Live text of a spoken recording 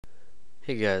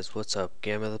Hey guys, what's up?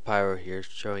 Gamma the Pyro here,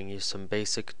 showing you some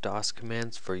basic DOS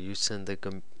commands for use in the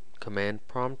command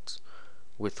prompt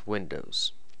with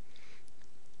Windows.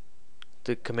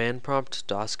 The command prompt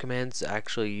DOS commands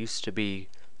actually used to be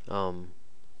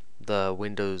the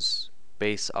Windows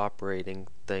base operating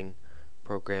thing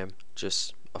program,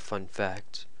 just a fun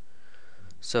fact.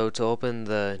 So to open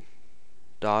the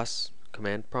DOS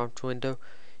command prompt window,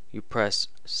 you press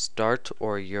Start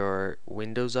or your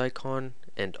Windows icon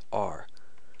and R.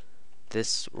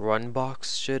 This run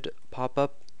box should pop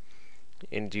up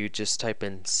and you just type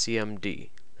in CMD.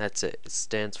 That's it. It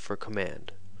stands for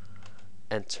command.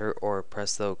 Enter or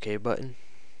press the OK button.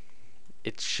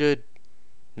 It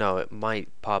might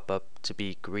pop up to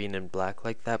be green and black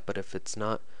like that, but if it's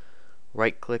not,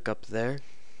 right click up there,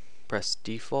 press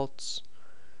defaults,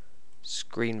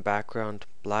 screen background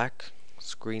black,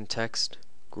 screen text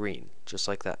green, just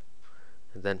like that,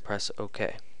 and then press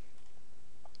OK.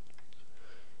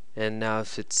 And now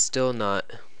if it's still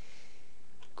not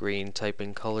green, type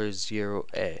in color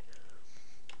 0A,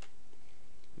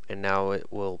 and now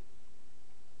it will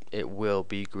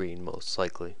be green most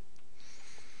likely.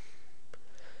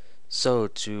 So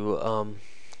to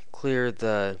clear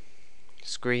the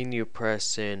screen, you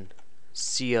press in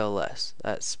CLS.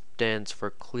 That stands for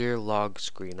clear log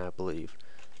screen, I believe.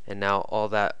 And now all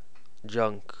that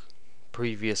junk,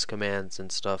 previous commands and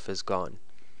stuff is gone.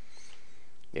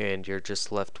 And you're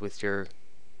just left with your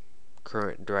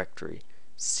current directory.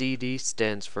 CD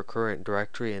stands for current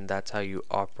directory, and that's how you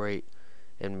operate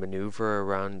and maneuver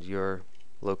around your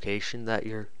location that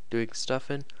you're doing stuff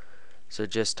in. So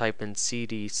just type in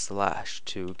CD/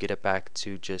 to get it back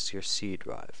to just your C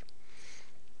drive.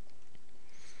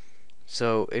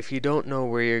 So if you don't know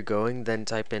where you're going, then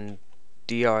type in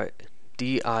dir/w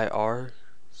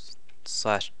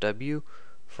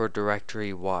for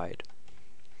directory wide.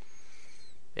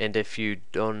 And if you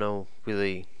don't know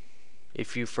really,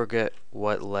 if you forget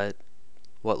what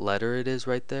letter it is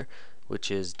right there,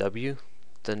 which is W,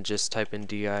 then just type in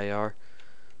dir/?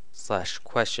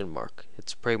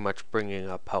 It's pretty much bringing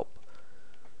up help.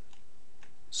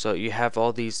 So you have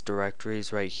all these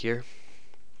directories right here,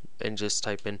 and just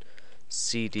type in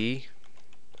CD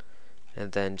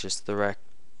and then just the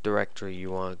directory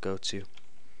you want to go to.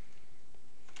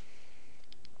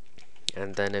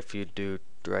 And then if you do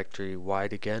directory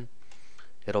wide again,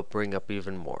 it'll bring up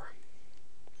even more.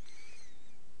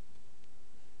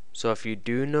 So if you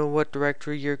do know what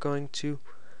directory you're going to,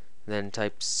 then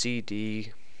type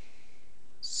CD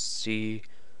C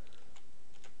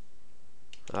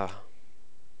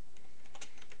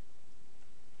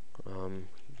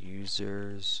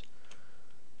users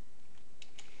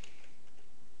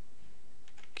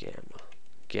Gamma.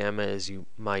 Gamma is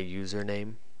my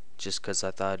username, just because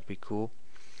I thought it'd be cool.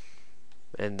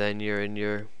 And then you're in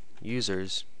your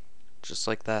users, just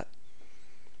like that.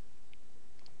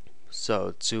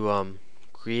 So to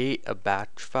create a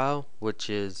batch file, which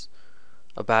is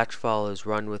a batch file is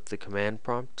run with the command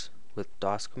prompt with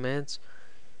DOS commands.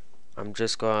 I'm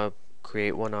just gonna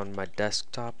create one on my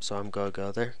desktop, so I'm gonna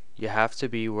go there. You have to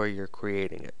be where you're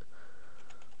creating it.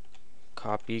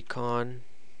 Copycon,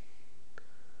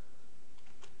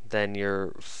 then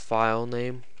your file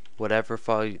name, whatever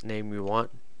file name you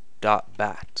want,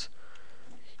 .bat.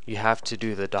 You have to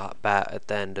do the .bat at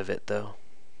the end of it though.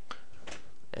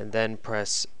 And then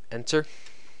press enter.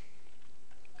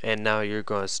 And now you're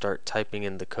going to start typing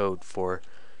in the code for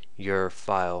your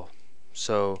file.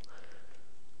 So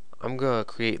I'm going to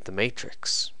create the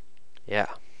matrix.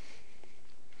 Yeah.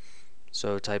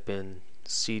 So type in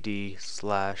CD/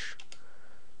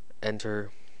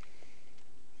 enter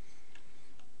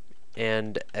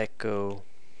and echo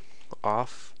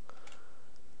off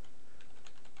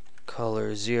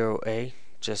color 0A,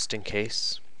 just in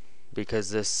case,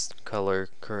 because this color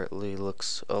currently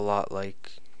looks a lot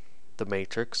like the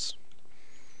matrix.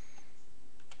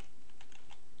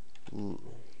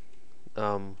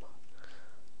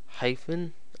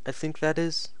 Hyphen, I think that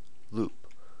is, loop.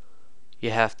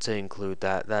 You have to include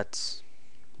that. That's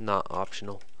not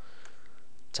optional.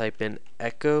 Type in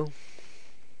echo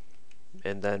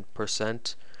and then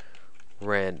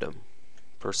 %random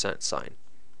 %.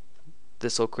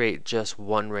 This will create just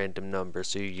one random number,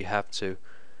 so you have to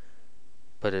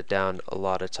put it down a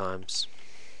lot of times.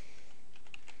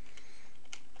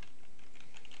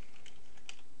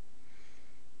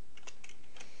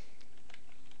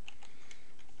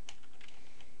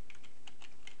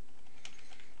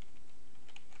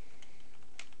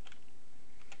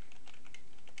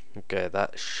 Okay,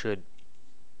 that should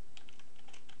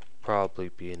probably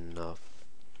be enough.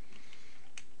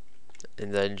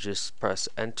 And then just press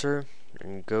enter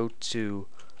and go to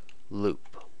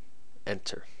loop.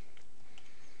 Enter.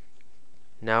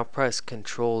 Now press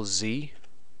Ctrl Z,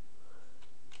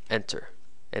 enter,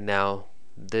 and now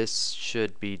this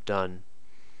should be done.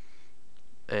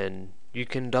 And you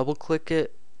can double click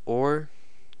it, or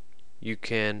you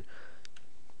can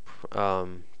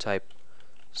type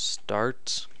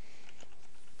start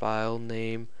file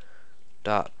name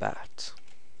 .bat,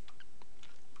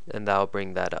 and that'll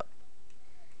bring that up.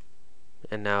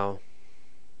 And now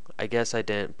I guess I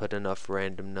didn't put enough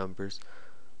random numbers,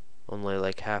 only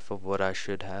like half of what I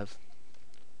should have,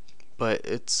 but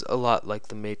it's a lot like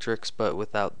the matrix but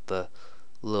without the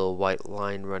little white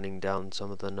line running down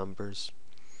some of the numbers.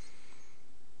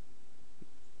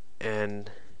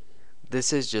 And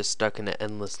this is just stuck in an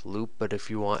endless loop, but if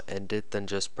you want to end it, then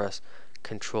just press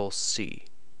Ctrl C.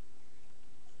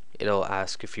 It'll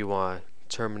ask if you want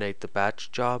to terminate the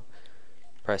batch job.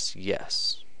 Press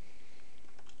yes.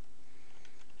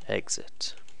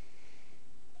 Exit.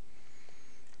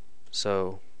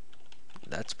 So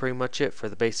that's pretty much it for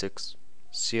the basics.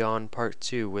 See you on part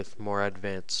 2 with more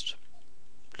advanced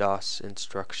DOS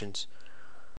instructions.